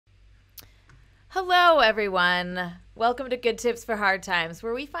Hello, everyone. Welcome to Good Tips for Hard Times,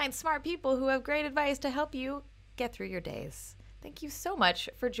 where we find smart people who have great advice to help you get through your days. Thank you so much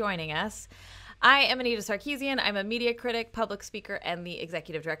for joining us. I am Anita Sarkeesian. I'm a media critic, public speaker, and the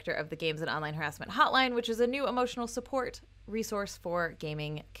executive director of the Games and Online Harassment Hotline, which is a new emotional support resource for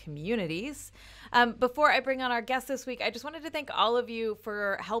gaming communities. Before I bring on our guest this week, I just wanted to thank all of you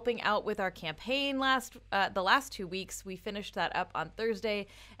for helping out with our campaign the last 2 weeks. We finished that up on Thursday,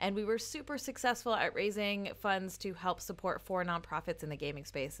 and we were super successful at raising funds to help support 4 nonprofits in the gaming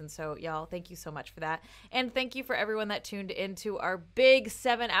space. And so, y'all, thank you so much for that. And thank you for everyone that tuned into our big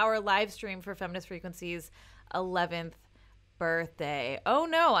 7-hour live stream for Feminist Frequency's 11th birthday. Oh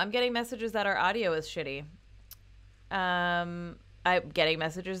no, I'm getting messages that our audio is shitty. I'm getting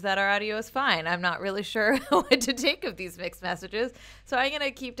messages that our audio is fine. I'm not really sure what to take of these mixed messages. So I'm going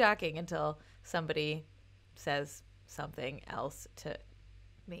to keep talking until somebody says something else to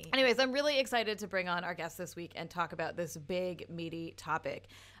me. Anyways, I'm really excited to bring on our guest this week and talk about this big, meaty topic.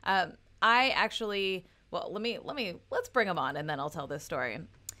 Let's bring them on and then I'll tell this story.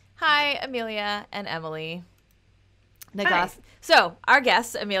 Hi, Amelia and Emily Nagoski. So our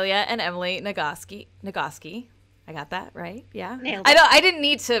guests, Amelia and Emily Nagoski. I got that right? Yeah. Nailed it. I didn't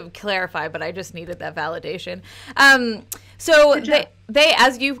need to clarify, but I just needed that validation. So they,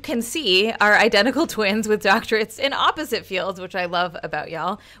 as you can see, are identical twins with doctorates in opposite fields, which I love about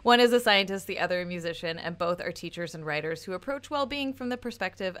y'all. One is a scientist, the other a musician, and both are teachers and writers who approach well-being from the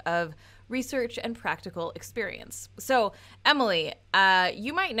perspective of research and practical experience. So, Emily,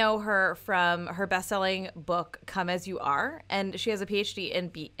 you might know her from her best-selling book, Come As You Are, and she has a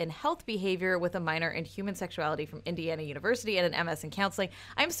PhD in health behavior with a minor in human sexuality from Indiana University and an MS in counseling.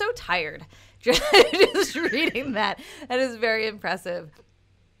 I'm so tired just reading that. That is very impressive.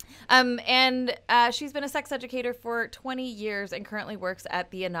 And she's been a sex educator for 20 years and currently works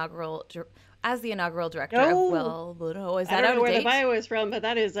at the inaugural director of is that I don't out know of where date? the bio is from, but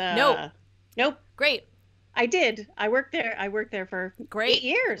that is Nope. Great. I did. I worked there for 8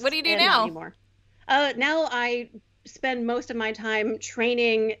 years. What do you do and now? Not anymore. Now I spend most of my time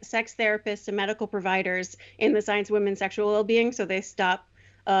training sex therapists and medical providers in the science of women's sexual well-being, so they stop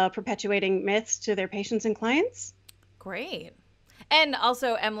perpetuating myths to their patients and clients. Great. And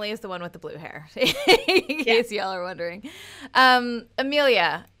also, Emily is the one with the blue hair, in case y'all are wondering.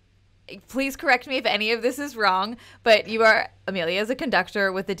 Amelia, please correct me if any of this is wrong, but Amelia is a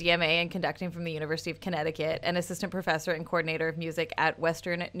conductor with the DMA in conducting from the University of Connecticut, and assistant professor and coordinator of music at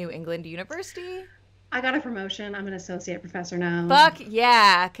Western New England University. I got a promotion. I'm an associate professor now. Fuck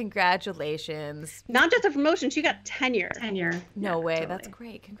yeah. Congratulations. Not just a promotion, she got tenure. No way. Totally. That's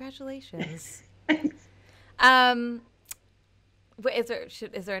great. Congratulations. Thanks. Wait,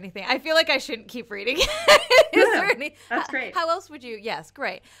 is there anything? I feel like I shouldn't keep reading. That's great. How else would you? Yes,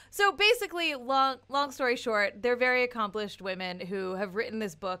 great. So basically, long story short, they're very accomplished women who have written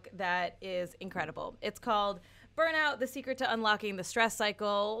this book that is incredible. It's called Burnout: The Secret to Unlocking the Stress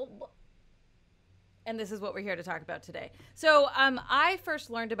Cycle. And this is what we're here to talk about today. So I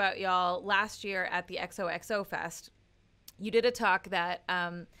first learned about y'all last year at the XOXO Fest. You did a talk that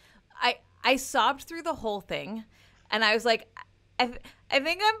I sobbed through the whole thing. And I was like, I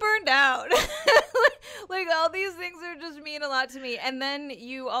think I'm burned out. Like all these things are just mean a lot to me. And then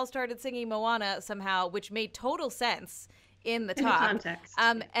you all started singing Moana somehow, which made total sense in the talk. In the context.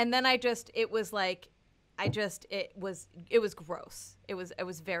 And then it was gross. It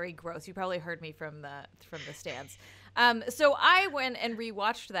was very gross. You probably heard me from the stands. So I went and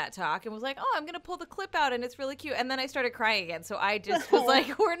rewatched that talk and was like, oh, I'm going to pull the clip out and it's really cute. And then I started crying again. So I just was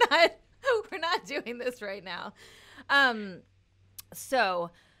like, we're not doing this right now. So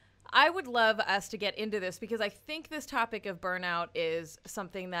I would love us to get into this because I think this topic of burnout is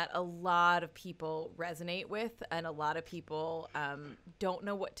something that a lot of people resonate with and a lot of people don't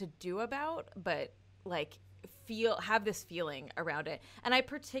know what to do about, but like have this feeling around it. And I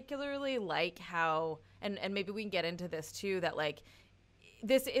particularly like how, and maybe we can get into this too, that like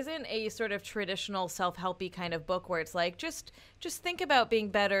this isn't a sort of traditional self-helpy kind of book where it's like just think about being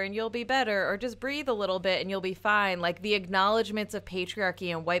better and you'll be better, or just breathe a little bit and you'll be fine. Like the acknowledgments of patriarchy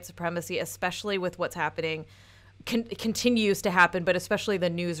and white supremacy, especially with what's happening, continues to happen, but especially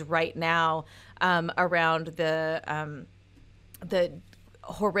the news right now around the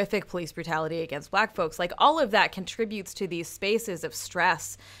horrific police brutality against Black folks, like all of that contributes to these spaces of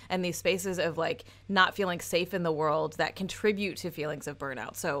stress and these spaces of like not feeling safe in the world that contribute to feelings of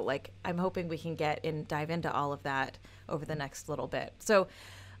burnout. So like I'm hoping we can dive into all of that over the next little bit. So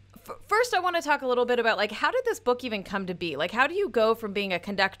first I want to talk a little bit about like how did this book even come to be? Like how do you go from being a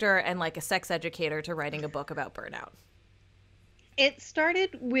conductor and like a sex educator to writing a book about burnout? It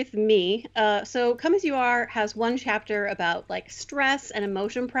started with me. So Come As You Are has one chapter about like stress and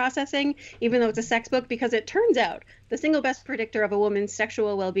emotion processing, even though it's a sex book, because it turns out the single best predictor of a woman's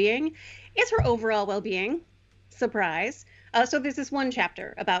sexual well-being is her overall well-being. Surprise. So there's this one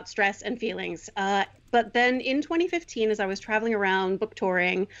chapter about stress and feelings. But then in 2015, as I was traveling around book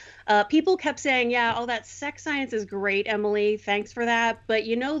touring, people kept saying, yeah, all that sex science is great, Emily. Thanks for that. But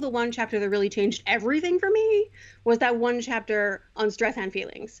you know, the one chapter that really changed everything for me was that one chapter on stress and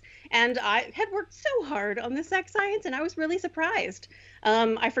feelings. And I had worked so hard on the sex science, and I was really surprised.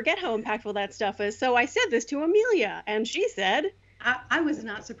 I forget how impactful that stuff is. So I said this to Amelia, and she said, I was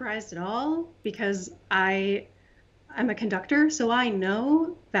not surprised at all because I'm a conductor, so I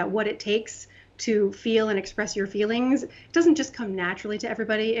know that what it takes to feel and express your feelings doesn't just come naturally to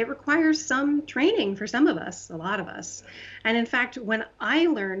everybody. It requires some training for some of us, a lot of us. And in fact, when I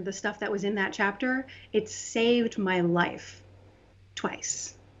learned the stuff that was in that chapter, it saved my life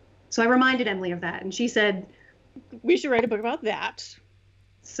twice. So I reminded Emily of that, and she said, we should write a book about that.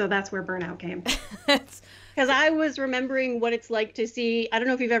 So that's where Burnout came. Because I was remembering what it's like to see, I don't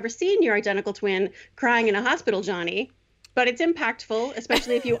know if you've ever seen your identical twin crying in a hospital, Johnny, but it's impactful,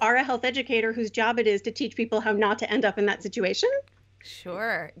 especially if you are a health educator whose job it is to teach people how not to end up in that situation.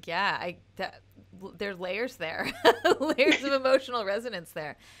 Sure. Yeah. There's layers there, layers of emotional resonance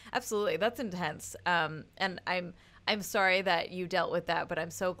there. Absolutely. That's intense. And I'm sorry that you dealt with that, but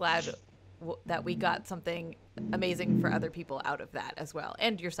I'm so glad that we got something amazing for other people out of that as well,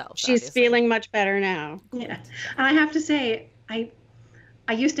 and yourself. She's obviously feeling much better now. Yeah, and I have to say,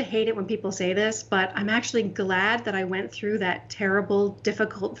 I used to hate it when people say this, but I'm actually glad that I went through that terrible,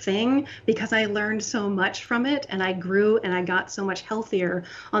 difficult thing because I learned so much from it, and I grew and I got so much healthier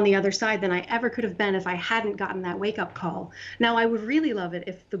on the other side than I ever could have been if I hadn't gotten that wake-up call. Now, I would really love it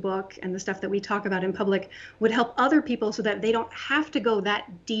if the book and the stuff that we talk about in public would help other people so that they don't have to go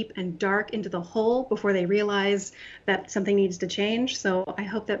that deep and dark into the hole before they realize that something needs to change. So I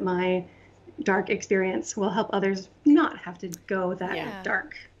hope that my dark experience will help others not have to go that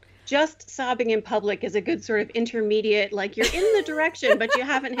dark. Just sobbing in public is a good sort of intermediate, like you're in the direction, but you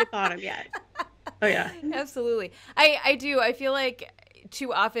haven't hit bottom yet. Oh, yeah. Absolutely. I do. I feel like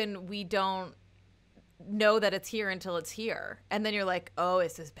too often we don't know that it's here until it's here. And then you're like, oh,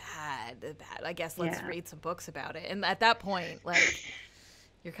 this is bad. I guess let's read some books about it. And at that point, like,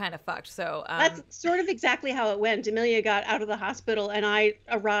 you're kind of fucked. So that's sort of exactly how it went. Amelia got out of the hospital and I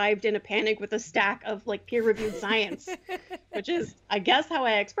arrived in a panic with a stack of like peer-reviewed science, which is, I guess, how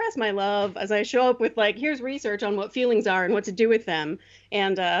I express my love as I show up with like, here's research on what feelings are and what to do with them.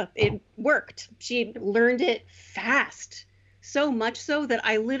 And it worked. She learned it fast. So much so that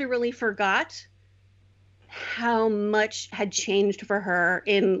I literally forgot how much had changed for her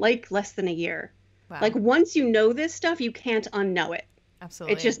in like less than a year. Wow. Like once you know this stuff, you can't unknow it.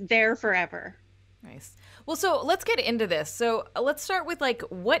 Absolutely. It's just there forever. Nice. Well, so let's get into this. So let's start with like,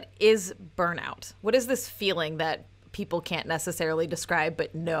 what is burnout? What is this feeling that people can't necessarily describe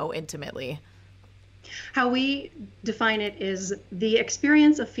but know intimately? How we define it is the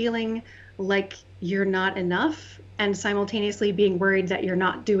experience of feeling like you're not enough and simultaneously being worried that you're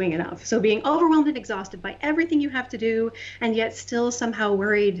not doing enough. So being overwhelmed and exhausted by everything you have to do and yet still somehow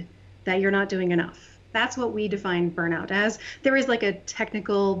worried that you're not doing enough. That's what we define burnout as. There is like a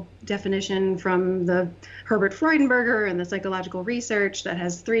technical definition from the Herbert Freudenberger and the psychological research that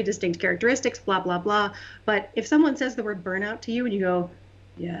has 3 distinct characteristics, blah, blah, blah. But if someone says the word burnout to you and you go,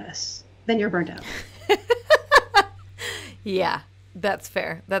 yes, then you're burnt out. Yeah, that's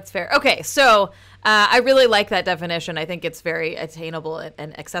fair. That's fair. Okay, so I really like that definition. I think it's very attainable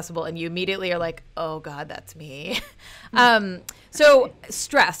and accessible, and you immediately are like, oh, God, that's me. So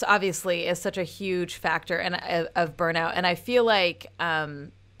stress, obviously, is such a huge factor of burnout, and I feel like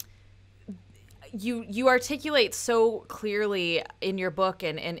you articulate so clearly in your book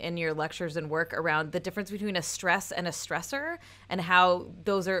and in your lectures and work around the difference between a stress and a stressor and how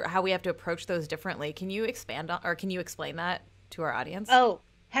we have to approach those differently. Can you expand on, or can you explain that to our audience? Oh,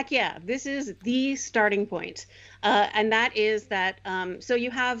 heck yeah. This is the starting point. And that is that, so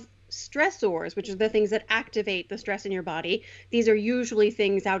you have stressors, which are the things that activate the stress in your body. These are usually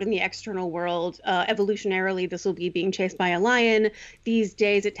things out in the external world. Evolutionarily, this will be being chased by a lion. These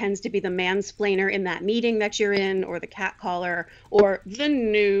days, it tends to be the mansplainer in that meeting that you're in, or the cat caller, or the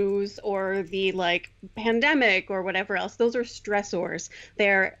news, or the like pandemic, or whatever else. Those are stressors.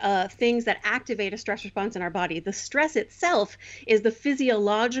 They're things that activate a stress response in our body. The stress itself is the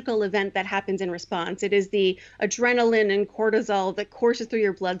physiological event that happens in response. It is the adrenaline and cortisol that courses through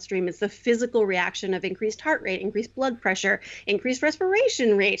your bloodstream downstream. It's the physical reaction of increased heart rate, increased blood pressure, increased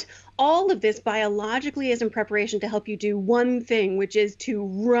respiration rate. All of this biologically is in preparation to help you do one thing, which is to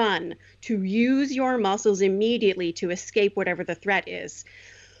run, to use your muscles immediately to escape whatever the threat is.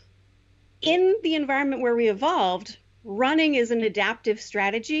 In the environment where we evolved, running is an adaptive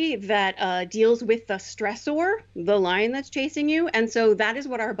strategy that deals with the stressor, the lion that's chasing you. And so that is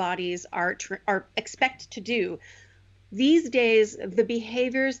what our bodies are expect to do. These days, the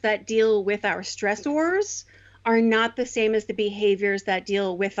behaviors that deal with our stressors are not the same as the behaviors that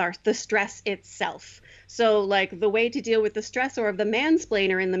deal with the stress itself. So like the way to deal with the stressor of the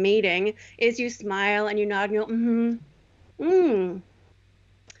mansplainer in the meeting is you smile and you nod and go,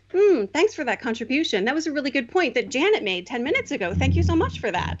 thanks for that contribution. That was a really good point that Janet made 10 minutes ago. Thank you so much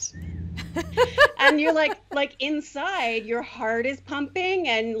for that. And you're like inside, your heart is pumping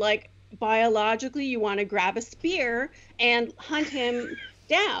and like biologically you want to grab a spear and hunt him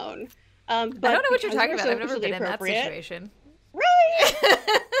down. But I don't know what you're talking about. I've never been in that situation. Right.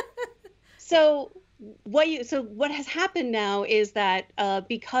 So what has happened now is that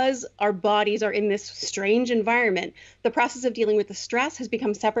because our bodies are in this strange environment, the process of dealing with the stress has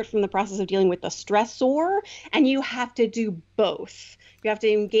become separate from the process of dealing with the stressor, and you have to do both. You have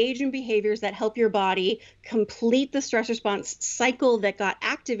to engage in behaviors that help your body complete the stress response cycle that got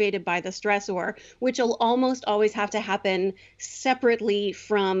activated by the stressor, which will almost always have to happen separately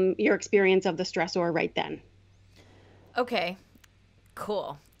from your experience of the stressor right then. Okay,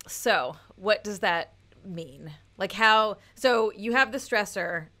 cool. So what does that mean? Like how, so you have the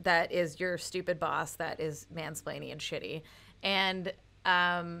stressor that is your stupid boss that is mansplaining and shitty. And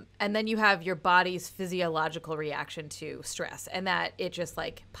then you have your body's physiological reaction to stress, and that it just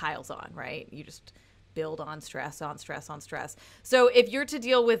like piles on, right? You just build on stress, on stress, on stress. So if you're to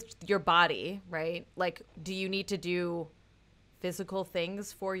deal with your body, right? Like, do you need to do physical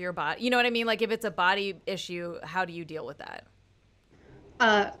things for your body? You know what I mean? Like if it's a body issue, how do you deal with that?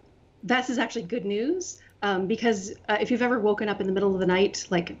 This is actually good news because if you've ever woken up in the middle of the night,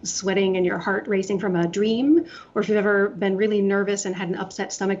 like sweating and your heart racing from a dream, or if you've ever been really nervous and had an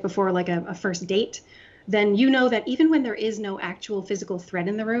upset stomach before like a first date, then you know that even when there is no actual physical threat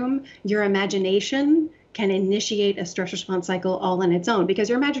in the room, your imagination can initiate a stress response cycle all on its own, because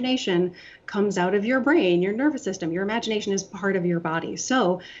your imagination comes out of your brain, your nervous system. Your imagination is part of your body.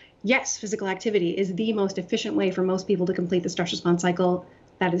 So yes, physical activity is the most efficient way for most people to complete the stress response cycle.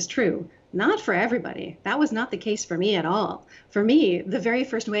 That is true. Not for everybody. That was not the case for me at all. For me, the very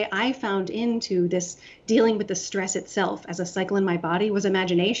first way I found into this dealing with the stress itself as a cycle in my body was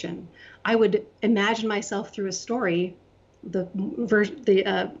imagination. I would imagine myself through a story.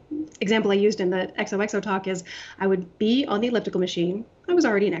 The example I used in the XOXO talk is I would be on the elliptical machine. I was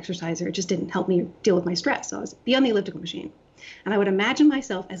already an exerciser. It just didn't help me deal with my stress. So I was be on the elliptical machine. And I would imagine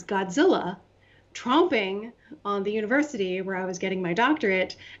myself as Godzilla tromping on the university where I was getting my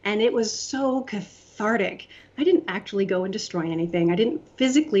doctorate, and it was so cathartic. I didn't actually go and destroy anything. I didn't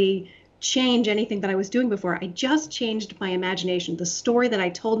physically change anything that I was doing before. I just changed my imagination, the story that I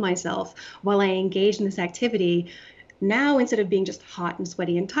told myself while I engaged in this activity. Now, instead of being just hot and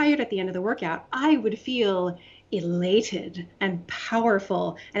sweaty and tired at the end of the workout, I would feel elated and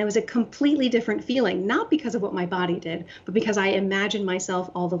powerful. And it was a completely different feeling, not because of what my body did, but because I imagined myself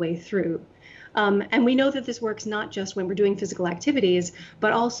all the way through. And we know that this works not just when we're doing physical activities,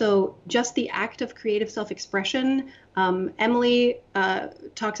 but also just the act of creative self-expression. Emily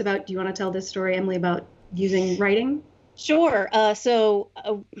talks about, do you want to tell this story, Emily, about using writing? Sure.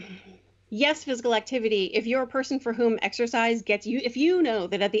 Yes, physical activity. If you're a person for whom exercise gets you, if you know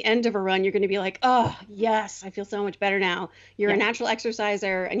that at the end of a run, you're going to be like, oh, yes, I feel so much better now. You're a natural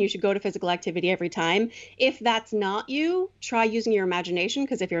exerciser and you should go to physical activity every time. If that's not you, try using your imagination,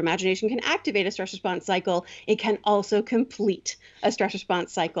 because if your imagination can activate a stress response cycle, it can also complete a stress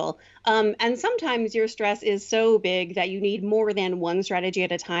response cycle. And sometimes your stress is so big that you need more than one strategy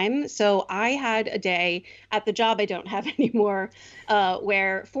at a time. So I had a day at the job I don't have anymore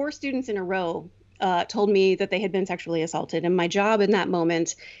where 4 students in a row told me that they had been sexually assaulted. And my job in that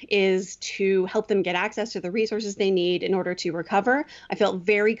moment is to help them get access to the resources they need in order to recover. I felt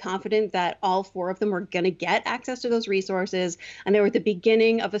very confident that all 4 of them were going to get access to those resources. And they were at the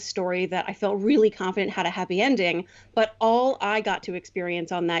beginning of a story that I felt really confident had a happy ending. But all I got to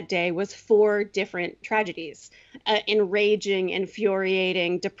experience on that day was 4 different tragedies, enraging,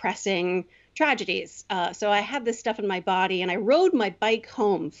 infuriating, depressing tragedies. So I had this stuff in my body and I rode my bike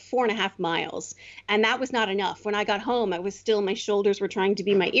home 4.5 miles. And that was not enough. When I got home, my shoulders were trying to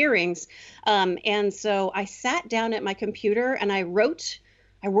be my earrings. And so I sat down at my computer and I wrote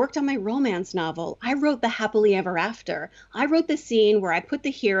I worked on my romance novel. I wrote the happily ever after. I wrote the scene where I put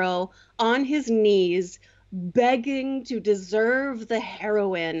the hero on his knees begging to deserve the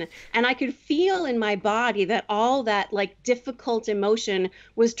heroine, and I could feel in my body that all that like difficult emotion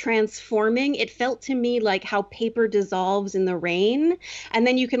was transforming. It felt to me like how paper dissolves in the rain, and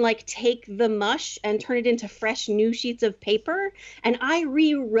then you can like take the mush and turn it into fresh new sheets of paper. And I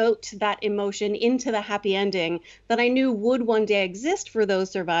rewrote that emotion into the happy ending that I knew would one day exist for those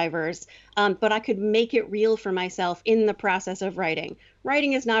survivors, but I could make it real for myself in the process of writing.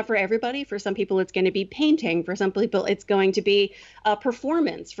 Writing is not for everybody. For some people, it's going to be painting. For some people, it's going to be a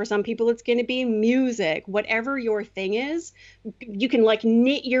performance. For some people, it's going to be music. Whatever your thing is, you can like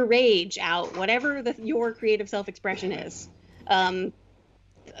knit your rage out, whatever your creative self-expression is.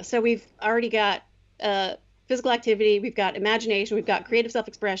 So we've already got physical activity, we've got imagination, we've got creative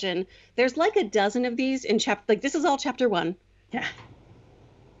self-expression. There's like a dozen of these in like this is all chapter 1. Yeah.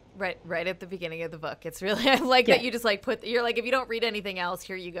 Right at the beginning of the book. It's really, I like that you just like you're like, if you don't read anything else,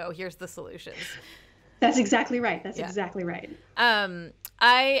 here you go. Here's the solutions. That's exactly right. That's exactly right. I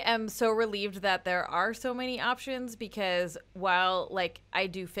am so relieved that there are so many options, because while like I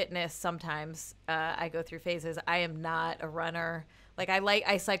do fitness sometimes, I go through phases. I am not a runner. Like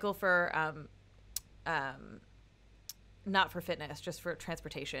I cycle for, not for fitness, just for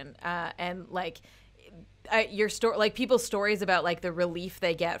transportation. And like, like people's stories about like the relief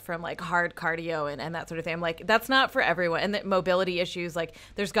they get from like hard cardio and that sort of thing. I'm like, that's not for everyone. And the mobility issues, like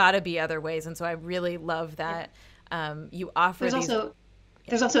there's got to be other ways. And so I really love that you offer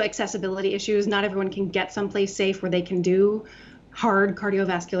There's also accessibility issues. Not everyone can get someplace safe where they can do hard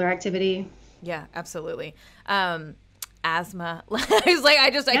cardiovascular activity. Yeah, absolutely. Asthma. I was like,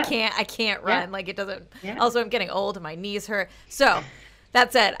 I can't run. Like it doesn't. Yeah. Also, I'm getting old and my knees hurt. So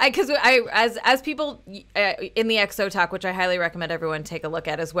that said, as people in the XO Talk, which I highly recommend everyone take a look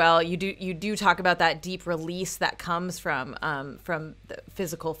at as well, you do talk about that deep release that comes from the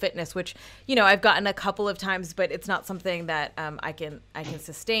physical fitness, which I've gotten a couple of times, but it's not something that I can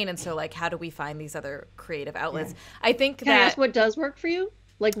sustain. And so like, how do we find these other creative outlets? Yeah. I think Can I ask what does work for you?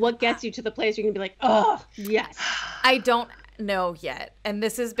 Like what gets you to the place where you can be like, oh yes. I don't know yet, and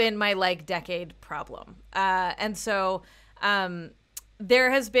this has been my like decade problem, and so.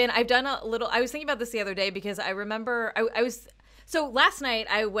 There has been, I've done a little, I was thinking about this the other day because I remember so last night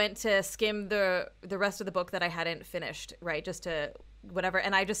I went to skim the rest of the book that I hadn't finished, right? Just to whatever.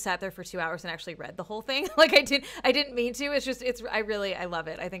 And I just sat there for 2 hours and actually read the whole thing. Like I didn't mean to. It's just, I love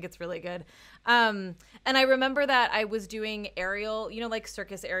it. I think it's really good. And I remember that I was doing aerial, like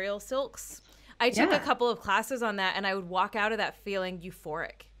circus aerial silks. I took a couple of classes on that and I would walk out of that feeling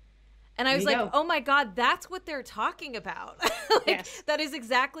euphoric. And I was like, oh my God, that's what they're talking about. That is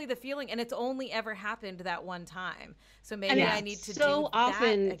exactly the feeling. And it's only ever happened that one time. So maybe I need to do that so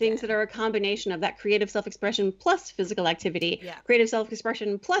often things that are a combination of that creative self-expression plus physical activity, creative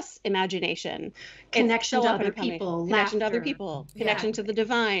self-expression plus imagination, connection to other people, connection to other people, connection to the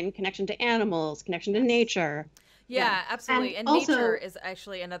divine, connection to animals, connection to nature. Yeah, absolutely. And also, nature is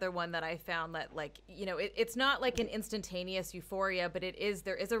actually another one that I found that like, it's not like an instantaneous euphoria, but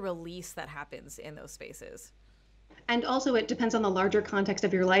there is a release that happens in those spaces. And also it depends on the larger context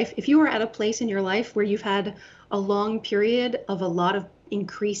of your life. If you are at a place in your life where you've had a long period of a lot of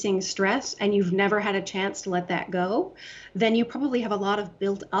increasing stress and you've never had a chance to let that go, then you probably have a lot of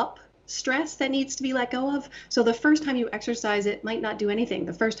built up stress that needs to be let go of. So the first time you exercise, it might not do anything.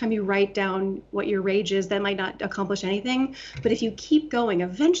 The first time you write down what your rage is, that might not accomplish anything. But if you keep going,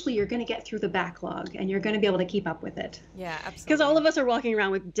 eventually you're going to get through the backlog and you're going to be able to keep up with it. Yeah, absolutely. Because all of us are walking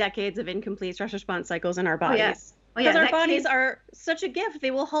around with decades of incomplete stress response cycles in our bodies. Because our bodies are such a gift.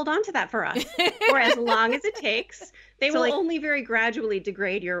 They will hold on to that for us for as long as it takes. They will only very gradually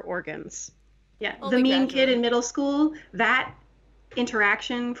degrade your organs. Yeah, the mean kid in middle school, that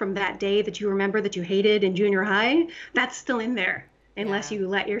interaction from that day that you remember that you hated in junior high, that's still in there unless you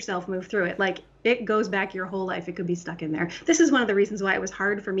let yourself move through it. Like it goes back your whole life. It could be stuck in there. This is one of the reasons why it was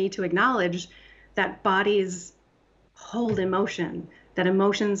hard for me to acknowledge that bodies hold emotion, that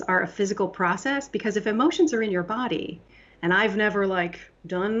emotions are a physical process, because if emotions are in your body, and I've never like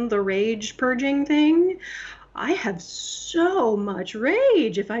done the rage purging thing, I have so much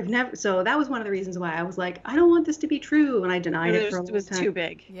rage so that was one of the reasons why I was like, I don't want this to be true. And I denied it for a long time. It was too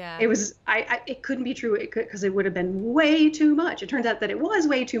big. Yeah. It was, it couldn't be true because it would have been way too much. It turns out that it was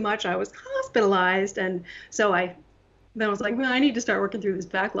way too much. I was hospitalized. And so then I was like, well, I need to start working through this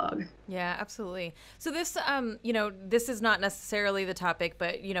backlog. Yeah, absolutely. So this, this is not necessarily the topic,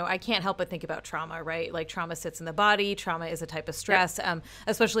 but, I can't help but think about trauma, right? Like trauma sits in the body. Trauma is a type of stress,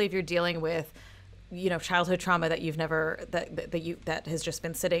 especially if you're dealing with childhood trauma that you've never, that has just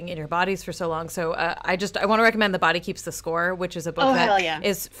been sitting in your bodies for so long. So I want to recommend The Body Keeps the Score, which is a book that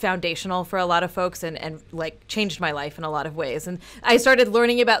is foundational for a lot of folks and like changed my life in a lot of ways. And I started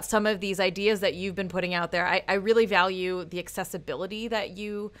learning about some of these ideas that you've been putting out there. I really value the accessibility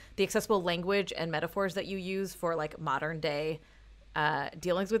the accessible language and metaphors that you use for like modern day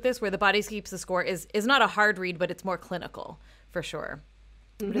dealings with this, where The Body Keeps the Score is not a hard read, but it's more clinical for sure.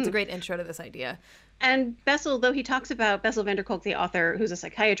 But it's a great intro to this idea. And Bessel, though he talks about, Bessel van der Kolk, the author, who's a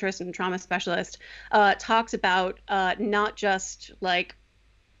psychiatrist and trauma specialist, talks about not just like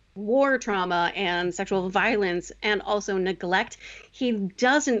war trauma and sexual violence and also neglect. He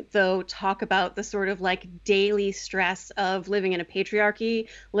doesn't, though, talk about the sort of like daily stress of living in a patriarchy,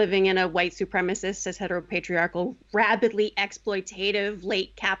 living in a white supremacist, cis heteropatriarchal, rabidly exploitative,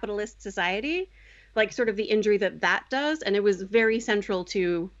 late capitalist society. Like sort of the injury that does. And it was very central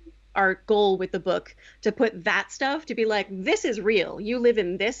to our goal with the book to put that stuff, to be like, this is real. You live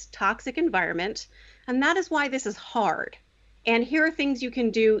in this toxic environment, and that is why this is hard. And here are things you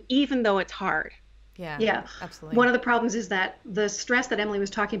can do even though it's hard. Yeah, absolutely. One of the problems is that the stress that Emily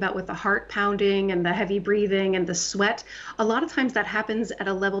was talking about with the heart pounding and the heavy breathing and the sweat, a lot of times that happens at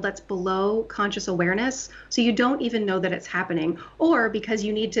a level that's below conscious awareness. So you don't even know that it's happening, or because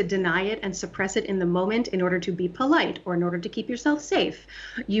you need to deny it and suppress it in the moment in order to be polite or in order to keep yourself safe.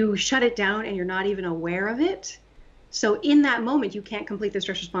 You shut it down and you're not even aware of it. So in that moment, you can't complete the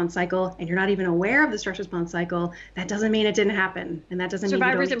stress response cycle and you're not even aware of the stress response cycle. That doesn't mean it didn't happen. And that doesn't mean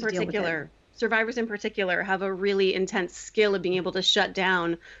you don't need to deal with it. Survivors in particular have a really intense skill of being able to shut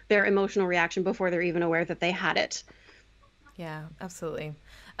down their emotional reaction before they're even aware that they had it. Yeah, absolutely.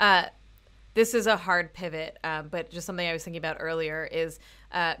 This is a hard pivot, but just something I was thinking about earlier is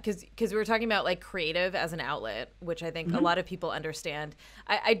because we were talking about like creative as an outlet, which I think a lot of people understand.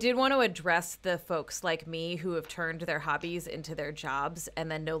 I did want to address the folks like me who have turned their hobbies into their jobs and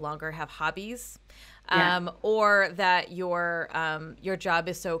then no longer have hobbies. Or that your job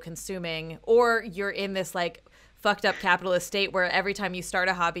is so consuming, or you're in this like fucked up capitalist state where every time you start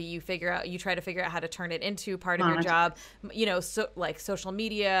a hobby, you try to figure out how to turn it into part of your job, so like social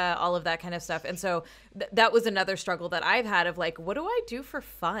media, all of that kind of stuff. And so that was another struggle that I've had of like, what do I do for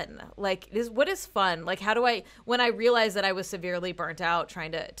fun? Like, what is fun? Like, how do when I realized that I was severely burnt out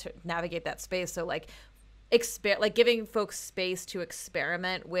trying to navigate that space. So like, giving folks space to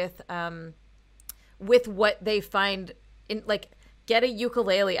experiment with what they find in, like, get a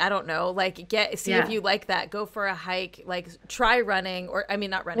ukulele. I don't know, like see if you like that. Go for a hike, like try running, or I mean,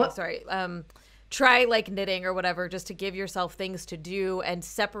 not running, sorry. Try like knitting or whatever, just to give yourself things to do and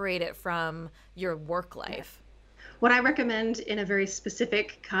separate it from your work life. What I recommend in a very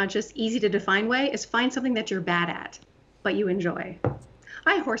specific, conscious, easy to define way is find something that you're bad at, but you enjoy.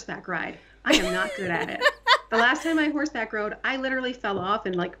 I horseback ride. I am not good at it. The last time I horseback rode, I literally fell off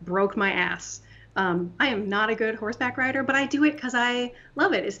and like broke my ass. I am not a good horseback rider, but I do it because I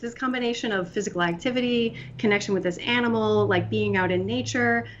love it. It's this combination of physical activity, connection with this animal, like being out in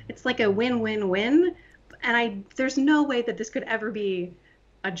nature. It's like a win-win-win. And there's no way that this could ever be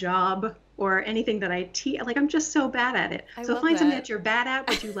a job or anything that I teach. Like, I'm just so bad at it. So find something that you're bad at,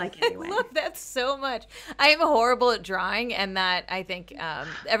 but you like anyway. I love that so much. I am horrible at drawing, and that I think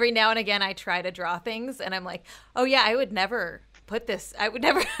every now and again I try to draw things, and I'm like, oh yeah, I would never put this. I would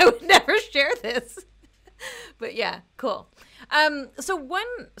never share this. But yeah, cool.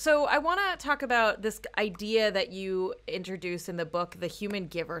 So I want to talk about this idea that you introduce in the book, the human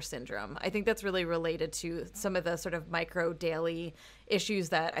giver syndrome. I think that's really related to some of the sort of micro daily issues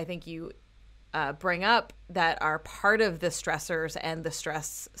that I think you bring up that are part of the stressors and the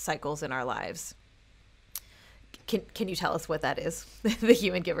stress cycles in our lives. Can you tell us what that is? The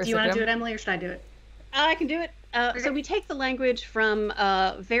human giver syndrome. Do you want to do it, Emily, or should I do it? I can do it. So we take the language from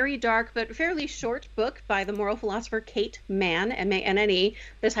a very dark but fairly short book by the moral philosopher Kate Manne, M-A-N-N-E.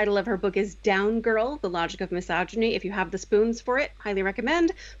 The title of her book is Down Girl, The Logic of Misogyny. If you have the spoons for it, highly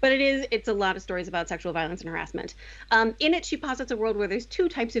recommend. But it's a lot of stories about sexual violence and harassment. In it, she posits a world where there's two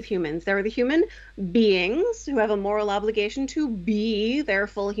types of humans. There are the human beings who have a moral obligation to be their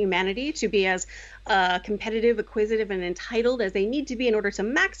full humanity, to be as competitive, acquisitive, and entitled as they need to be in order to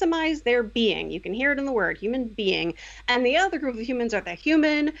maximize their being. You can hear it in the word, human being. And the other group of humans are the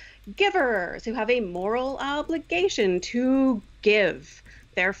human givers, who have a moral obligation to give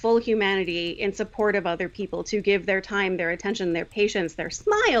their full humanity in support of other people, to give their time, their attention, their patience, their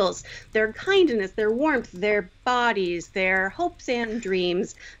smiles, their kindness, their warmth, their bodies, their hopes and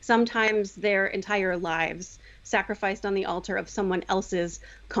dreams, sometimes their entire lives, sacrificed on the altar of someone else's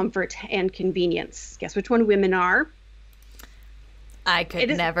comfort and convenience. Guess which one women are? I could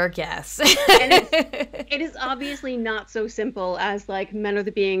never guess. And it is obviously not so simple as like men are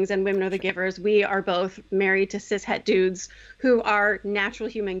the beings and women are the givers. We are both married to cishet dudes who are natural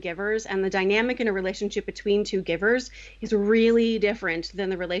human givers, and the dynamic in a relationship between two givers is really different than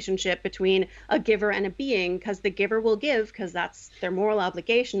the relationship between a giver and a being, because the giver will give because that's their moral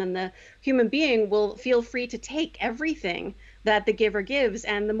obligation, and the human being will feel free to take everything that the giver gives,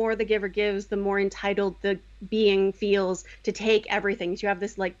 and the more the giver gives, the more entitled the being feels to take everything. So you have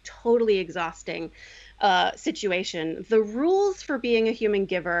this like totally exhausting situation. The rules for being a human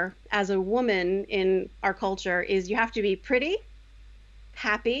giver as a woman in our culture is you have to be pretty,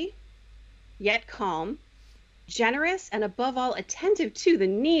 happy, yet calm, generous, and above all, attentive to the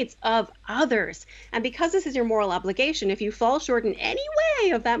needs of others. And because this is your moral obligation, if you fall short in any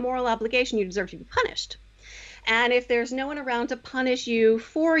way of that moral obligation, you deserve to be punished. And if there's no one around to punish you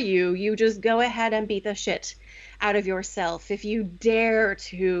for you, you just go ahead and beat the shit out of yourself. If you dare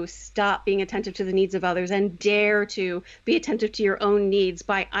to stop being attentive to the needs of others and dare to be attentive to your own needs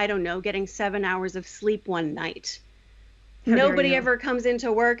by, I don't know, getting 7 hours of sleep one night. Nobody ever comes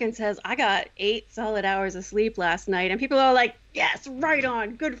into work and says, I got 8 solid hours of sleep last night. And people are like, yes, right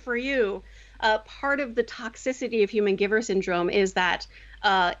on, good for you. Part of the toxicity of human giver syndrome is that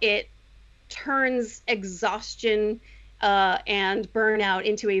it turns exhaustion and burnout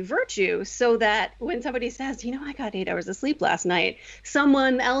into a virtue, so that when somebody says, you know, I got 8 hours of sleep last night,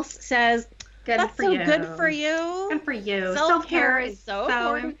 someone else says, that's so good for you. Good for you. Self-care is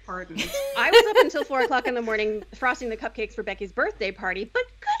so important. I was up until 4 o'clock in the morning frosting the cupcakes for Becky's birthday party, but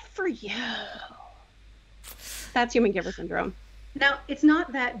good for you. That's human giver syndrome. Now, it's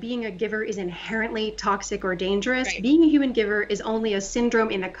not that being a giver is inherently toxic or dangerous. Right. Being a human giver is only a syndrome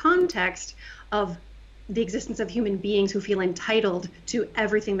in the context of the existence of human beings who feel entitled to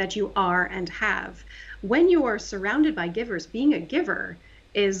everything that you are and have. When you are surrounded by givers, being a giver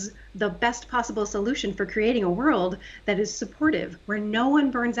is the best possible solution for creating a world that is supportive, where no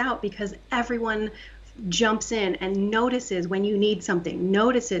one burns out because everyone jumps in and notices when you need something,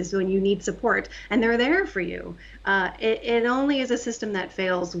 notices when you need support, and they're there for you. It only is a system that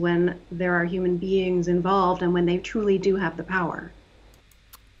fails when there are human beings involved and when they truly do have the power.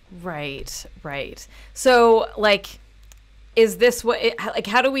 Right, right. So, like, is this what, like,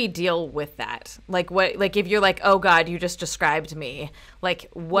 how do we deal with that? Like, what, like, if you're like, oh God, you just described me, like,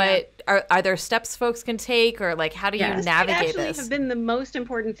 what, are there steps folks can take, or like, how do you navigate this? It actually have been the most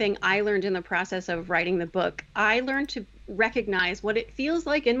important thing I learned in the process of writing the book. I learned to recognize what it feels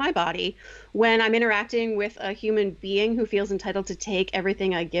like in my body when I'm interacting with a human being who feels entitled to take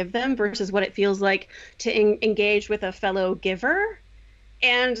everything I give them versus what it feels like to engage with a fellow giver.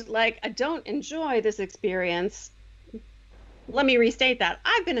 And like, I don't enjoy this experience. Let me restate that.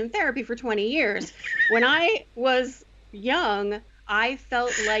 I've been in therapy for 20 years. When I was young, I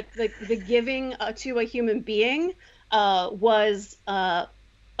felt like the giving to a human being was a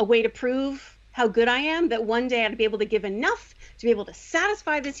way to prove how good I am, that one day I'd be able to give enough to be able to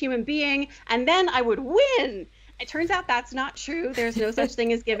satisfy this human being, and then I would win. It turns out that's not true. There's no such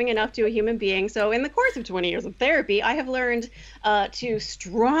thing as giving enough to a human being. So in the course of 20 years of therapy, I have learned to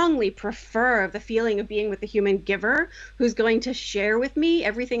strongly prefer the feeling of being with a human giver who's going to share with me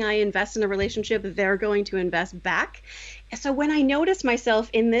everything I invest in a relationship, they're going to invest back. So when I notice myself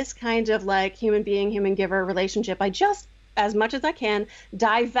in this kind of like human being, human giver relationship, I just, as much as I can,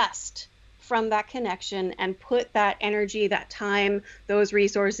 divest from that connection and put that energy, that time, those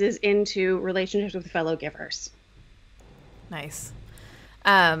resources into relationships with fellow givers. Nice.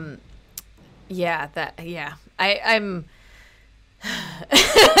 I'm I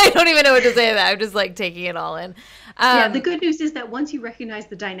don't even know what to say to that. I'm just like taking it all in. The good news is that once you recognize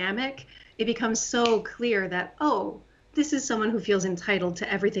the dynamic, it becomes so clear that, oh, this is someone who feels entitled to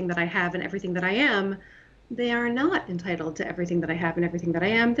everything that I have and everything that I am. They are not entitled to everything that I have and everything that I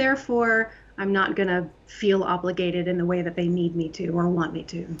am. Therefore, I'm not going to feel obligated in the way that they need me to or want me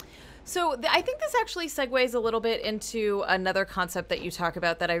to. So I think this actually segues a little bit into another concept that you talk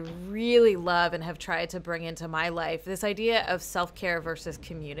about that I really love and have tried to bring into my life, this idea of self-care versus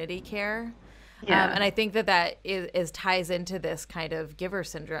community care. Yeah. And I think that is ties into this kind of giver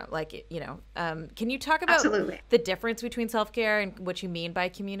syndrome. Like, you know, can you talk about the difference between self-care and what you mean by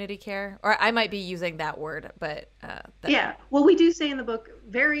community care? Or I might be using that word, but... Well, we do say in the book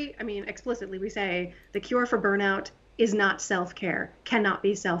explicitly, we say the cure for burnout is not self-care, cannot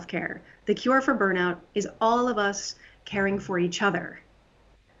be self-care. The cure for burnout is all of us caring for each other.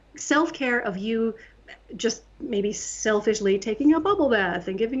 Self-care of you just maybe selfishly taking a bubble bath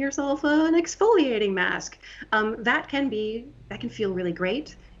and giving yourself an exfoliating mask. That can feel really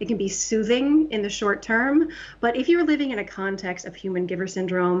great. It can be soothing in the short term. But if you're living in a context of human giver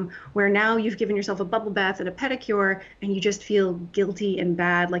syndrome, where now you've given yourself a bubble bath and a pedicure, and you just feel guilty and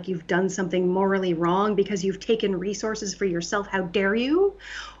bad, like you've done something morally wrong because you've taken resources for yourself, how dare you?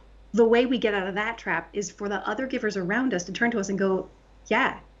 The way we get out of that trap is for the other givers around us to turn to us and go,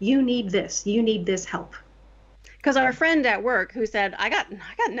 yeah, you need this help. Because our friend at work who said, I got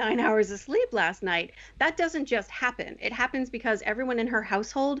 9 hours of sleep last night, that doesn't just happen. It happens because everyone in her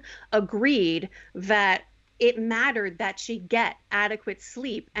household agreed that it mattered that she get adequate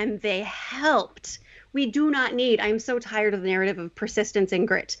sleep, and they helped. We do not need, I'm so tired of the narrative of persistence and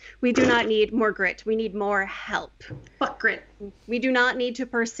grit. We do not need more grit. We need more help. Fuck grit. We do not need to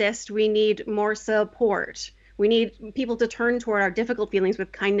persist. We need more support. We need people to turn toward our difficult feelings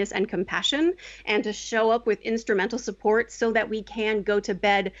with kindness and compassion, and to show up with instrumental support so that we can go to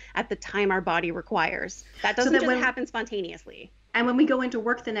bed at the time our body requires. That doesn't just happen spontaneously. And when we go into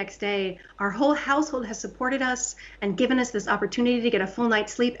work the next day, our whole household has supported us and given us this opportunity to get a full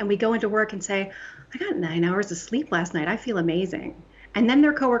night's sleep. And we go into work and say, I got 9 hours of sleep last night. I feel amazing. And then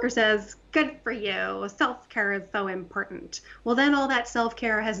their coworker says, good for you. Self-care is so important. Well, then all that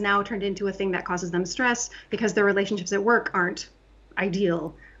self-care has now turned into a thing that causes them stress because their relationships at work aren't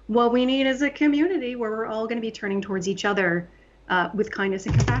ideal. What we need is a community where we're all going to be turning towards each other with kindness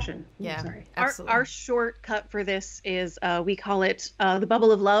and compassion. Yeah, sorry. Our shortcut for this is we call it the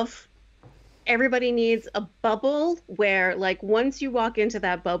bubble of love. Everybody needs a bubble where, like, once you walk into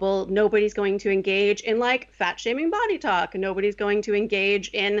that bubble, nobody's going to engage in, like, fat-shaming body talk. Nobody's going to engage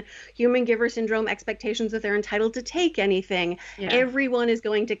in human giver syndrome expectations that they're entitled to take anything. Yeah. Everyone is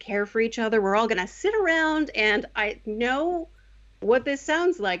going to care for each other. We're all going to sit around, and I know what this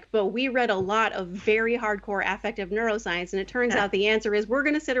sounds like, but we read a lot of very hardcore affective neuroscience, and it turns out the answer is we're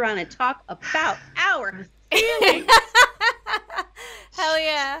going to sit around and talk about our feelings. Hell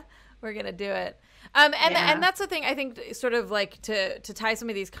yeah. We're going to do it. And that's the thing, I think, sort of like to tie some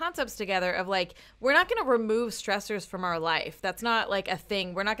of these concepts together of, like, we're not going to remove stressors from our life. That's not like a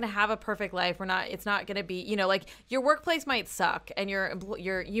thing. We're not going to have a perfect life. It's not going to be, you know, like, your workplace might suck, and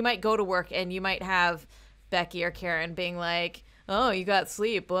you might go to work and you might have Becky or Karen being like, oh, you got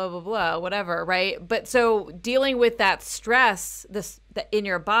sleep, blah, blah, blah, whatever, right? But so dealing with that stress in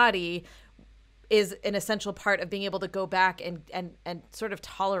your body is an essential part of being able to go back and sort of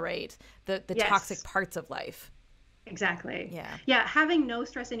tolerate the yes. toxic parts of life. Exactly. Yeah. Yeah. Having no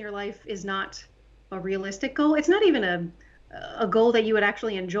stress in your life is not a realistic goal. It's not even a goal that you would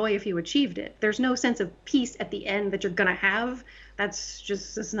actually enjoy if you achieved it. There's no sense of peace at the end that you're going to have.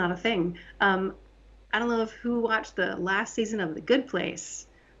 That's not a thing. I don't know who watched the last season of The Good Place,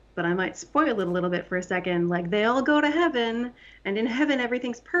 but I might spoil it a little bit for a second. Like, they all go to heaven, and in heaven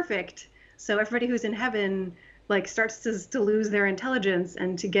everything's perfect. So everybody who's in heaven, like, starts to lose their intelligence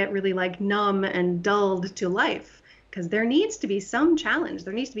and to get really, like, numb and dulled to life, because there needs to be some challenge.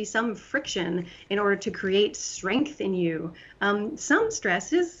 There needs to be some friction in order to create strength in you. Some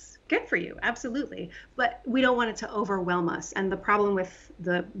stress is good for you, absolutely, but we don't want it to overwhelm us. And the problem with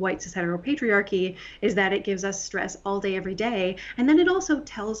the white cis heteropatriarchy is that it gives us stress all day, every day, and then it also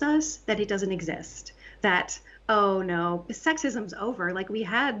tells us that it doesn't exist. That, oh no, sexism's over. Like, we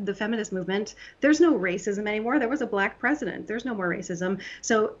had the feminist movement. There's no racism anymore. There was a black president. There's no more racism.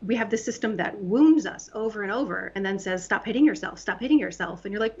 So we have this system that wounds us over and over and then says, stop hitting yourself, stop hitting yourself.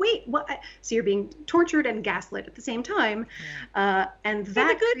 And you're like, wait, what? So you're being tortured and gaslit at the same time. Yeah. And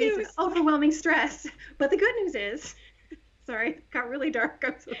that creates overwhelming stress. But the good news is, sorry, got really dark.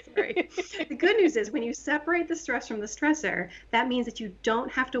 I'm so sorry. The good news is, when you separate the stress from the stressor, that means that you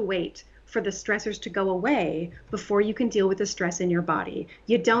don't have to wait for the stressors to go away before you can deal with the stress in your body.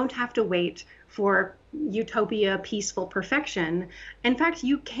 You don't have to wait for utopia, peaceful perfection. In fact,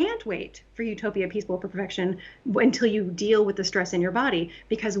 you can't wait for utopia, peaceful perfection until you deal with the stress in your body.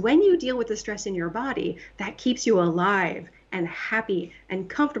 Because when you deal with the stress in your body, that keeps you alive and happy and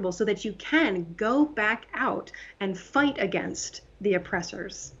comfortable so that you can go back out and fight against the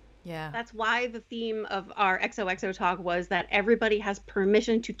oppressors. Yeah. That's why the theme of our XOXO talk was that everybody has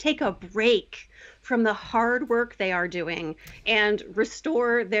permission to take a break from the hard work they are doing and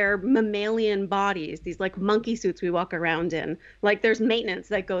restore their mammalian bodies, these, like, monkey suits we walk around in. Like, there's maintenance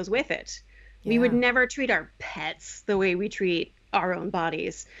that goes with it. Yeah. We would never treat our pets the way we treat our own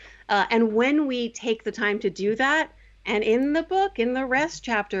bodies. And when we take the time to do that, and in the book, in the rest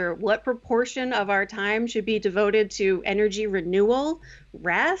chapter, what proportion of our time should be devoted to energy renewal,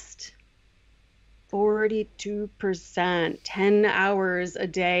 rest? 42%, 10 hours a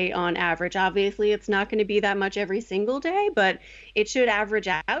day on average. Obviously, it's not going to be that much every single day, but it should average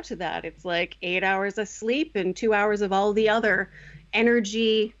out to that. It's like 8 hours of sleep and 2 hours of all the other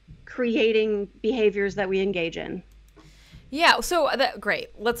energy creating behaviors that we engage in. Yeah. So great.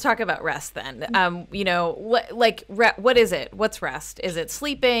 Let's talk about rest then. What is it? What's rest? Is it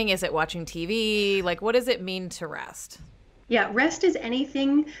sleeping? Is it watching TV? Like, what does it mean to rest? Yeah, rest is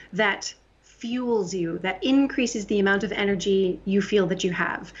anything that fuels you, that increases the amount of energy you feel that you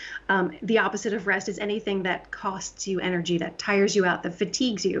have. The opposite of rest is anything that costs you energy, that tires you out, that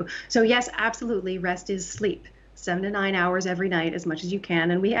fatigues you. So yes, absolutely, rest is sleep. 7 to 9 hours every night, as much as you can.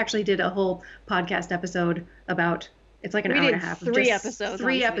 And we actually did a whole podcast episode about, it's like an hour and a half. Three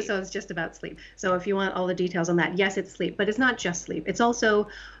episodes just about sleep. So if you want all the details on that, yes, it's sleep, but it's not just sleep. It's also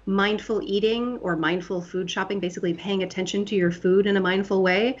mindful eating or mindful food shopping, basically paying attention to your food in a mindful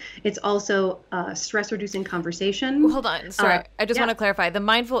way. It's also stress reducing conversation. Hold on. Sorry. I just want to clarify the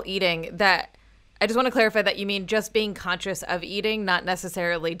mindful eating I just want to clarify that you mean just being conscious of eating, not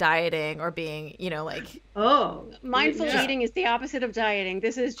necessarily dieting or being, mindful eating is the opposite of dieting.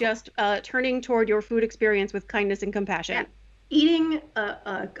 This is just turning toward your food experience with kindness and compassion. Yeah. Eating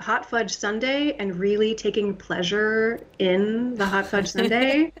a hot fudge sundae and really taking pleasure in the hot fudge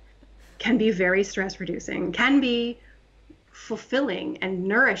sundae can be very stress reducing, can be fulfilling and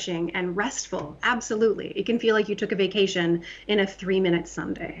nourishing and restful. Absolutely. It can feel like you took a vacation in a 3-minute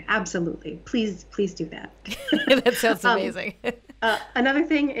sundae. Absolutely. Please do that. That sounds amazing. Another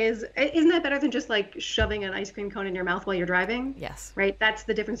thing is, isn't that better than just like shoving an ice cream cone in your mouth while you're driving? Yes. Right? That's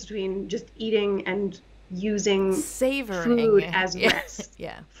the difference between just eating and using savoring food as rest.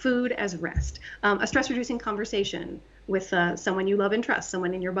 Yeah. Food as rest. A stress reducing conversation with someone you love and trust,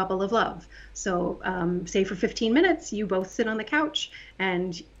 someone in your bubble of love. So say for 15 minutes, you both sit on the couch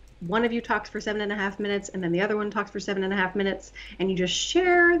and one of you talks for 7.5 minutes and then the other one talks for 7.5 minutes, and you just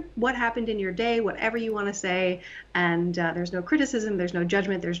share what happened in your day, whatever you want to say. And there's no criticism, there's no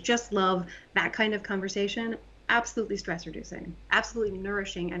judgment, there's just love. That kind of conversation, absolutely stress reducing, absolutely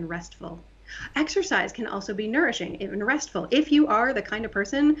nourishing and restful. Exercise can also be nourishing and restful. If you are the kind of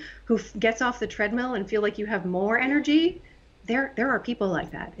person who gets off the treadmill and feel like you have more energy, there are people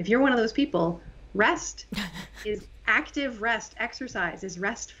like that. If you're one of those people, rest is active rest. Exercise is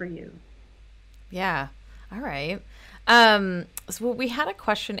rest for you. Yeah. All right. So we had a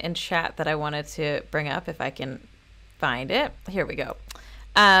question in chat that I wanted to bring up if I can find it. Here we go.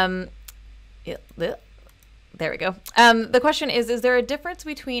 There we go. The question is there a difference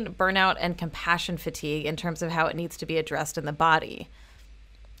between burnout and compassion fatigue in terms of how it needs to be addressed in the body?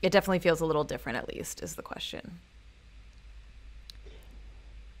 It definitely feels a little different, at least, is the question.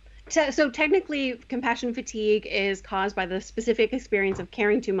 So technically, compassion fatigue is caused by the specific experience of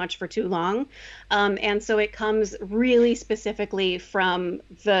caring too much for too long. And so it comes really specifically from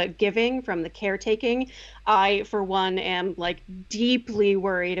the giving, from the caretaking. I, for one, am like deeply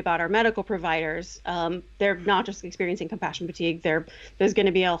worried about our medical providers. They're not just experiencing compassion fatigue. There's going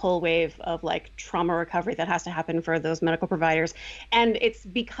to be a whole wave of like trauma recovery that has to happen for those medical providers. And it's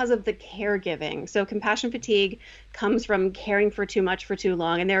because of the caregiving. So compassion fatigue comes from caring for too much for too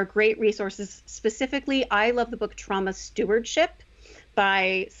long. And there are great resources. Specifically, I love the book Trauma Stewardship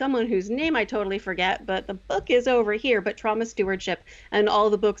by someone whose name I totally forget, but the book is over here, but Trauma Stewardship, and all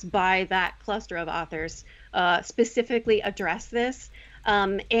the books by that cluster of authors specifically address this.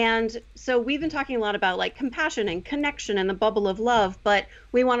 And so we've been talking a lot about like compassion and connection and the bubble of love, but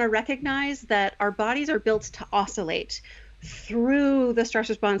we want to recognize that our bodies are built to oscillate through the stress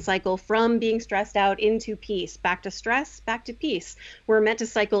response cycle, from being stressed out into peace, back to stress, back to peace. We're meant to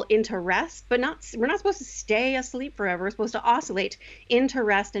cycle into rest, but we're not supposed to stay asleep forever. We're supposed to oscillate into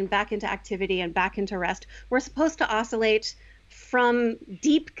rest and back into activity and back into rest. We're supposed to oscillate from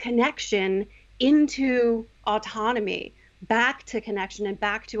deep connection into autonomy, back to connection and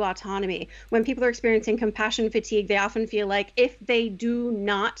back to autonomy. When people are experiencing compassion fatigue, they often feel like if they do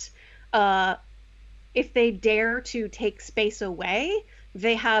not if they dare to take space away,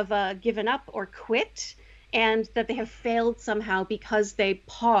 they have given up or quit, and that they have failed somehow because they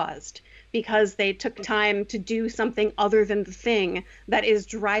paused, because they took time to do something other than the thing that is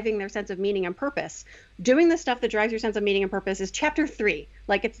driving their sense of meaning and purpose. Doing the stuff that drives your sense of meaning and purpose is chapter 3.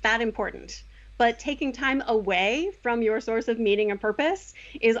 Like, it's that important. But taking time away from your source of meaning and purpose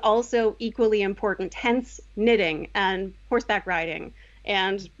is also equally important. Hence, knitting and horseback riding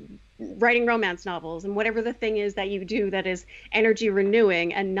and writing romance novels and whatever the thing is that you do that is energy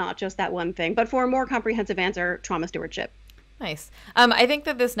renewing and not just that one thing. But for a more comprehensive answer, trauma stewardship. Nice. I think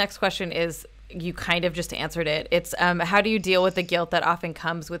that this next question is, you kind of just answered it. It's how do you deal with the guilt that often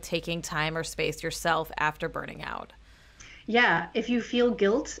comes with taking time or space yourself after burning out? Yeah, if you feel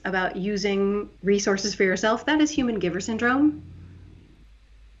guilt about using resources for yourself, that is human giver syndrome.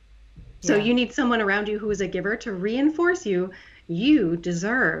 So you need someone around you who is a giver to reinforce you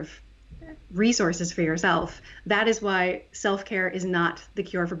deserve resources for yourself. That is why self-care is not the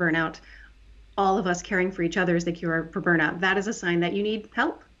cure for burnout. All of us caring for each other is the cure for burnout. That is a sign that you need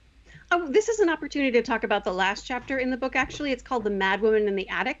help. Oh, this is an opportunity to talk about the last chapter in the book, actually. It's called The Mad Woman in the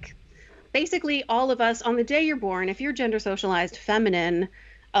Attic. Basically, all of us, on the day you're born, if you're gender socialized feminine,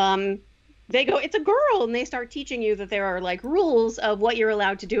 they go, it's a girl, and they start teaching you that there are like rules of what you're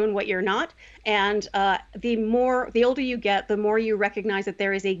allowed to do and what you're not. And the older you get, the more you recognize that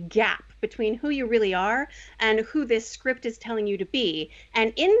there is a gap between who you really are and who this script is telling you to be.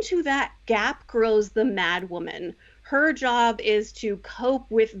 And into that gap grows the mad woman. Her job is to cope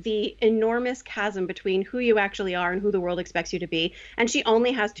with the enormous chasm between who you actually are and who the world expects you to be. And she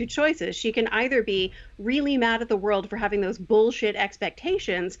only has two choices. She can either be really mad at the world for having those bullshit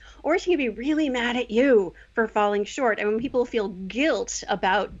expectations, or she can be really mad at you for falling short. And when people feel guilt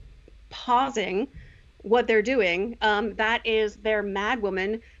about pausing what they're doing, that is their mad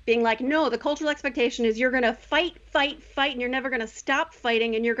woman being like, no, the cultural expectation is you're going to fight, and you're never going to stop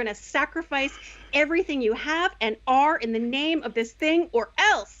fighting, and you're going to sacrifice everything you have and are in the name of this thing or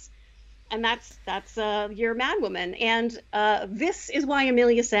else. And that's your mad woman. And this is why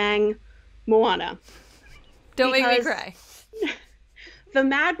Amelia sang Moana. Don't make me cry. The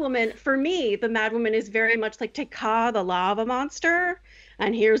mad woman, for me, the mad woman is very much like Te Kā, the lava monster.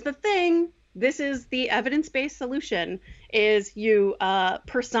 And here's the thing. This is the evidence-based solution, is you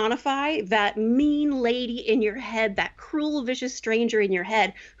personify that mean lady in your head, that cruel, vicious stranger in your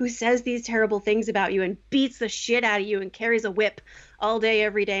head who says these terrible things about you and beats the shit out of you and carries a whip all day,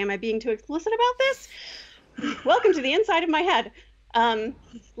 every day. Am I being too explicit about this? Welcome to the inside of my head.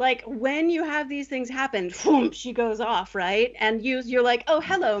 Like when you have these things happen, whoom, she goes off, right? And you're like, oh,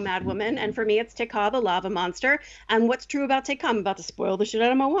 hello, mad woman. And for me, it's Te Kā, the lava monster. And what's true about Te Kā? I'm about to spoil the shit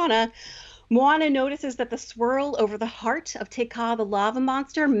out of Moana. Moana notices that the swirl over the heart of Te Kā, the lava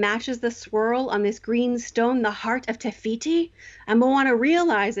monster, matches the swirl on this green stone, the heart of Te Fiti. And Moana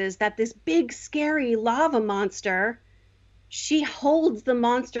realizes that this big, scary lava monster, she holds the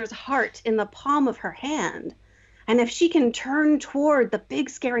monster's heart in the palm of her hand. And if she can turn toward the big,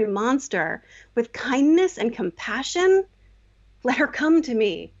 scary monster with kindness and compassion, let her come to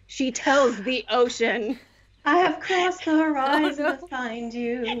me, she tells the ocean. I have crossed the horizon to find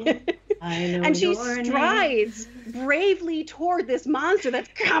you. I know and she your strides name. Bravely toward this monster that's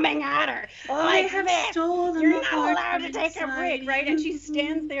coming at her. I have stolen You're the not heart allowed to from take a break, inside right? And she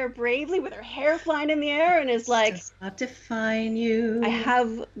stands there bravely with her hair flying in the air and is like, does not define you. I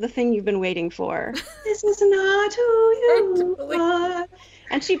have the thing you've been waiting for. This is not who you are.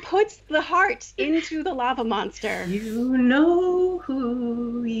 And she puts the heart into the lava monster. You know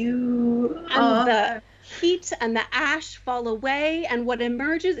who you And are. the heat and the ash fall away, and what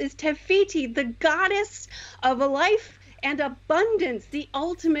emerges is Te Fiti, the goddess of a life and abundance, the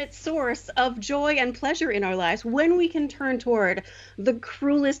ultimate source of joy and pleasure in our lives. When we can turn toward the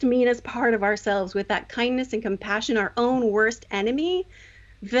cruelest, meanest part of ourselves with that kindness and compassion, our own worst enemy,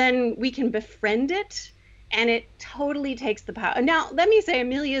 then we can befriend it, and it totally takes the power. Now, let me say,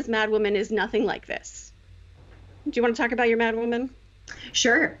 Amelia's Mad Woman is nothing like this. Do you want to talk about your Mad Woman?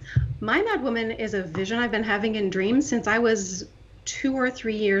 Sure. My Mad Woman is a vision I've been having in dreams since I was 2 or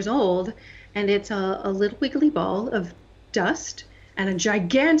 3 years old. And it's a little wiggly ball of dust and a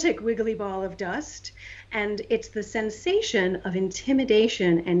gigantic wiggly ball of dust. And it's the sensation of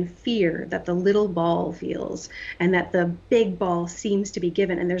intimidation and fear that the little ball feels and that the big ball seems to be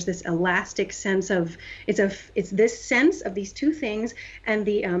given. And there's this elastic sense of, it's this sense of these two things. And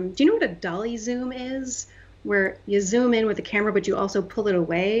the, do you know what a dolly zoom is? Where you zoom in with the camera, but you also pull it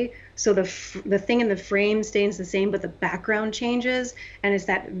away. So the thing in the frame stays the same, but the background changes. And it's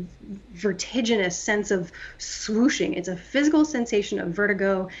that vertiginous sense of swooshing. It's a physical sensation of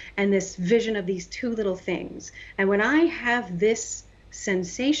vertigo and this vision of these two little things. And when I have this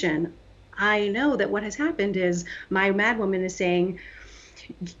sensation, I know that what has happened is my Mad Woman is saying,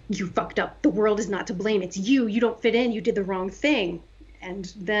 you fucked up. The world is not to blame. It's you. You don't fit in. You did the wrong thing.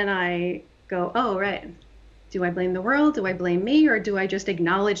 And then I go, oh, right. Do I blame the world? Do I blame me? Or do I just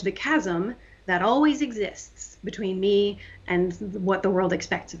acknowledge the chasm that always exists between me and what the world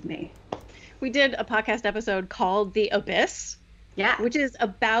expects of me? We did a podcast episode called The Abyss, Yeah. Which is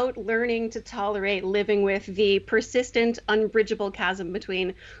about learning to tolerate living with the persistent, unbridgeable chasm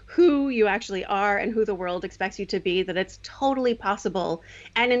between who you actually are and who the world expects you to be, that it's totally possible.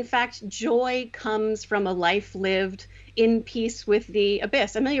 And in fact, joy comes from a life lived in peace with the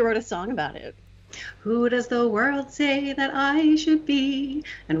abyss. Amelia wrote a song about it. Who does the world say that I should be?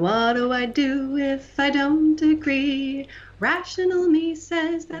 And what do I do if I don't agree? Rational me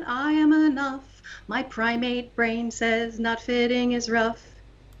says that I am enough. My primate brain says not fitting is rough.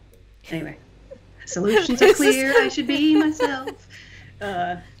 Anyway, solutions are clear. I should be myself.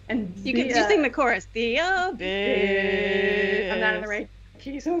 And you can just sing the chorus. The abyss. I'm not in the right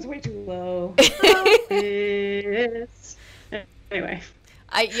key, so it's way too low. Abyss. Anyway.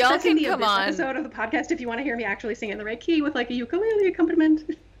 Y'all can come on. Episode of the podcast if you want to hear me actually sing in the right key with like a ukulele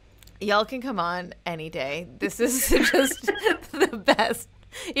accompaniment. Y'all can come on any day. This is just the best.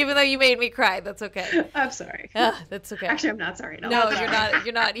 Even though you made me cry, that's okay. I'm sorry. That's okay. Actually, I'm not sorry. No, you're not.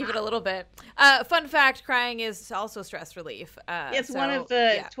 You're not even a little bit. Fun fact: crying is also stress relief. It's one of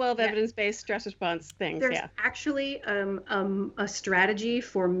the 12 evidence-based stress response things. There's actually a strategy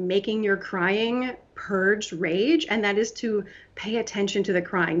for making your crying purge rage, and that is to pay attention to the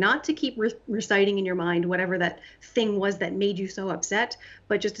crying, not to keep reciting in your mind whatever that thing was that made you so upset,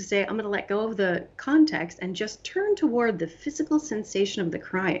 but just to say, I'm going to let go of the context and just turn toward the physical sensation of the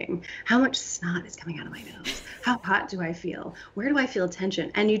crying. How much snot is coming out of my nose? How hot do I feel? Where do I feel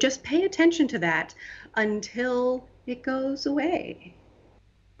tension? And you just pay attention to that until it goes away.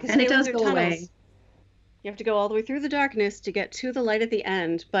 And it does go away. You have to go all the way through the darkness to get to the light at the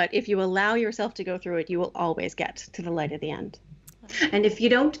end. But if you allow yourself to go through it, you will always get to the light at the end. And if you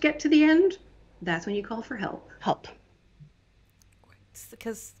don't get to the end, that's when you call for help. Help.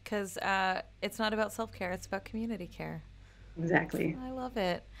 Because it's not about self-care. It's about community care. Exactly. I love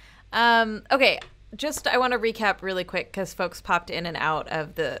it. Okay. I want to recap really quick because folks popped in and out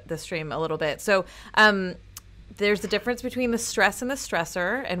of the stream a little bit. So there's the difference between the stress and the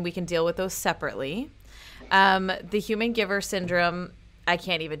stressor, and we can deal with those separately. The human giver syndrome, I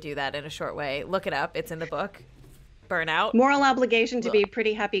can't even do that in a short way. Look it up. It's in the book. Burnout. Moral obligation to be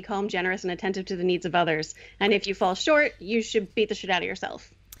pretty, happy, calm, generous, and attentive to the needs of others. And if you fall short, you should beat the shit out of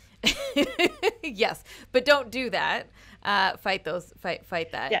yourself. Yes, but don't do that. Fight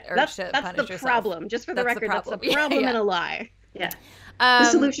that. Yeah, that's the problem. Just for the record, that's the problem and a lie. Yeah. The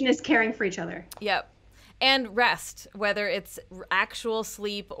solution is caring for each other. Yep. And rest, whether it's actual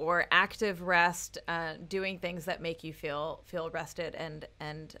sleep or active rest, doing things that make you feel rested and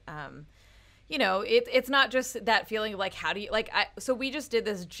it's not just that feeling of like, how do you so we just did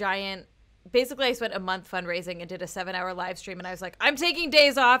this giant, basically I spent a month fundraising and did a 7-hour live stream, and I was like, I'm taking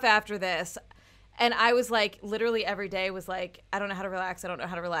days off after this. And I was like, literally every day was like, I don't know how to relax. I don't know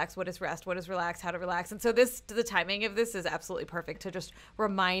how to relax. What is rest? What is relax? How to relax? And so the timing of this is absolutely perfect to just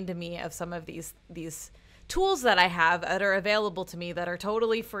remind me of some of these tools that I have that are available to me that are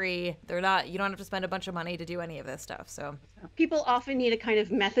totally free. You don't have to spend a bunch of money to do any of this stuff. So people often need a kind of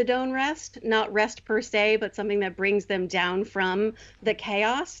methadone rest, not rest per se, but something that brings them down from the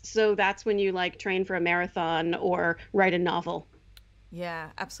chaos. So that's when you train for a marathon or write a novel. Yeah,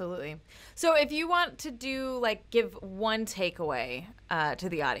 absolutely. So if you want to give one takeaway to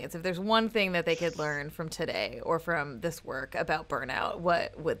the audience, if there's one thing that they could learn from today or from this work about burnout,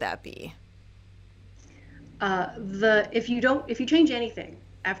 what would that be? If you change anything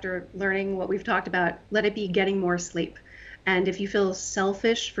after learning what we've talked about, let it be getting more sleep. And if you feel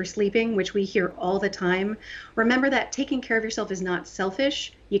selfish for sleeping, which we hear all the time, remember that taking care of yourself is not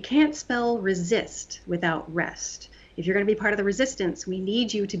selfish. You can't spell resist without rest. If you're going to be part of the resistance, we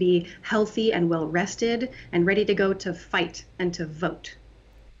need you to be healthy and well rested and ready to go to fight and to vote.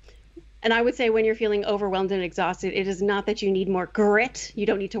 And I would say when you're feeling overwhelmed and exhausted, it is not that you need more grit. You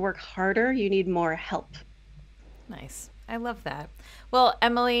don't need to work harder. You need more help. Nice. I love that. Well,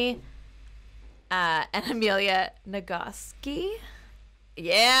 Emily and Amelia Nagoski.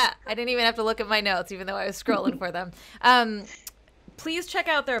 Yeah, I didn't even have to look at my notes, even though I was scrolling for them. Please check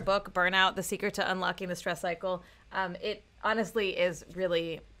out their book, Burnout, The Secret to Unlocking the Stress Cycle. It honestly is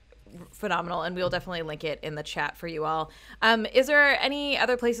really phenomenal, and we'll definitely link it in the chat for you all. Is there any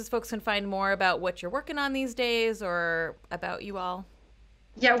other places folks can find more about what you're working on these days or about you all?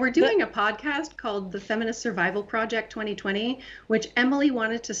 Yeah, we're doing a podcast called The Feminist Survival Project 2020, which Emily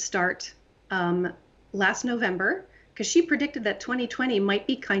wanted to start last November because she predicted that 2020 might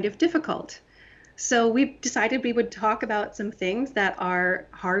be kind of difficult. So we decided we would talk about some things that are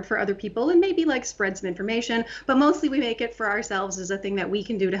hard for other people and maybe spread some information, but mostly we make it for ourselves as a thing that we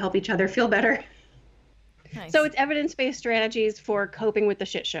can do to help each other feel better. Nice. So it's evidence-based strategies for coping with the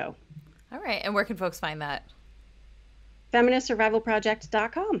shit show. All right. And where can folks find that?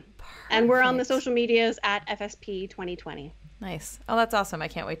 feministsurvivalproject.com. And we're on the social medias at FSP 2020. Nice. Oh, that's awesome. I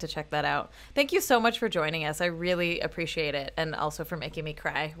can't wait to check that out. Thank you so much for joining us. I really appreciate it. And also for making me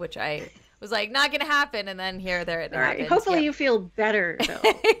cry, which I was like, not going to happen. And then there it happened. Hopefully you feel better, though.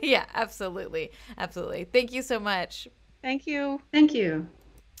 Yeah, absolutely. Absolutely. Thank you so much. Thank you. Thank you.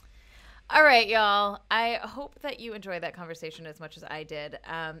 All right, y'all. I hope that you enjoyed that conversation as much as I did.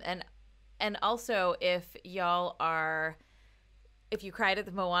 And also, if you cried at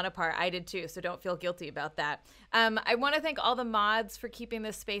the Moana part, I did too, so don't feel guilty about that. I want to thank all the mods for keeping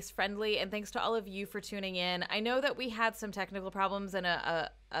this space friendly, and thanks to all of you for tuning in. I know that we had some technical problems, and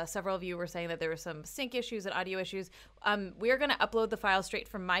several of you were saying that there were some sync issues and audio issues. We are going to upload the file straight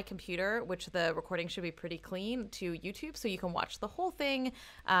from my computer, which the recording should be pretty clean, to YouTube, so you can watch the whole thing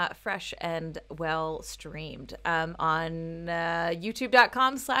fresh and well streamed on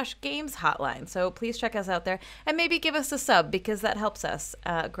youtube.com/games hotline. So please check us out there, and maybe give us a sub, because that helps us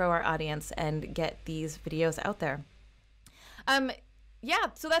grow our audience and get these videos out there.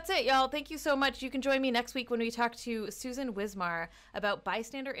 Yeah, so that's it, y'all. Thank you so much. You can join me next week when we talk to Susan Wismar about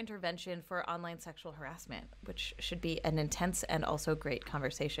bystander intervention for online sexual harassment, which should be an intense and also great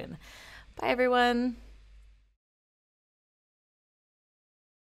conversation. Bye, everyone.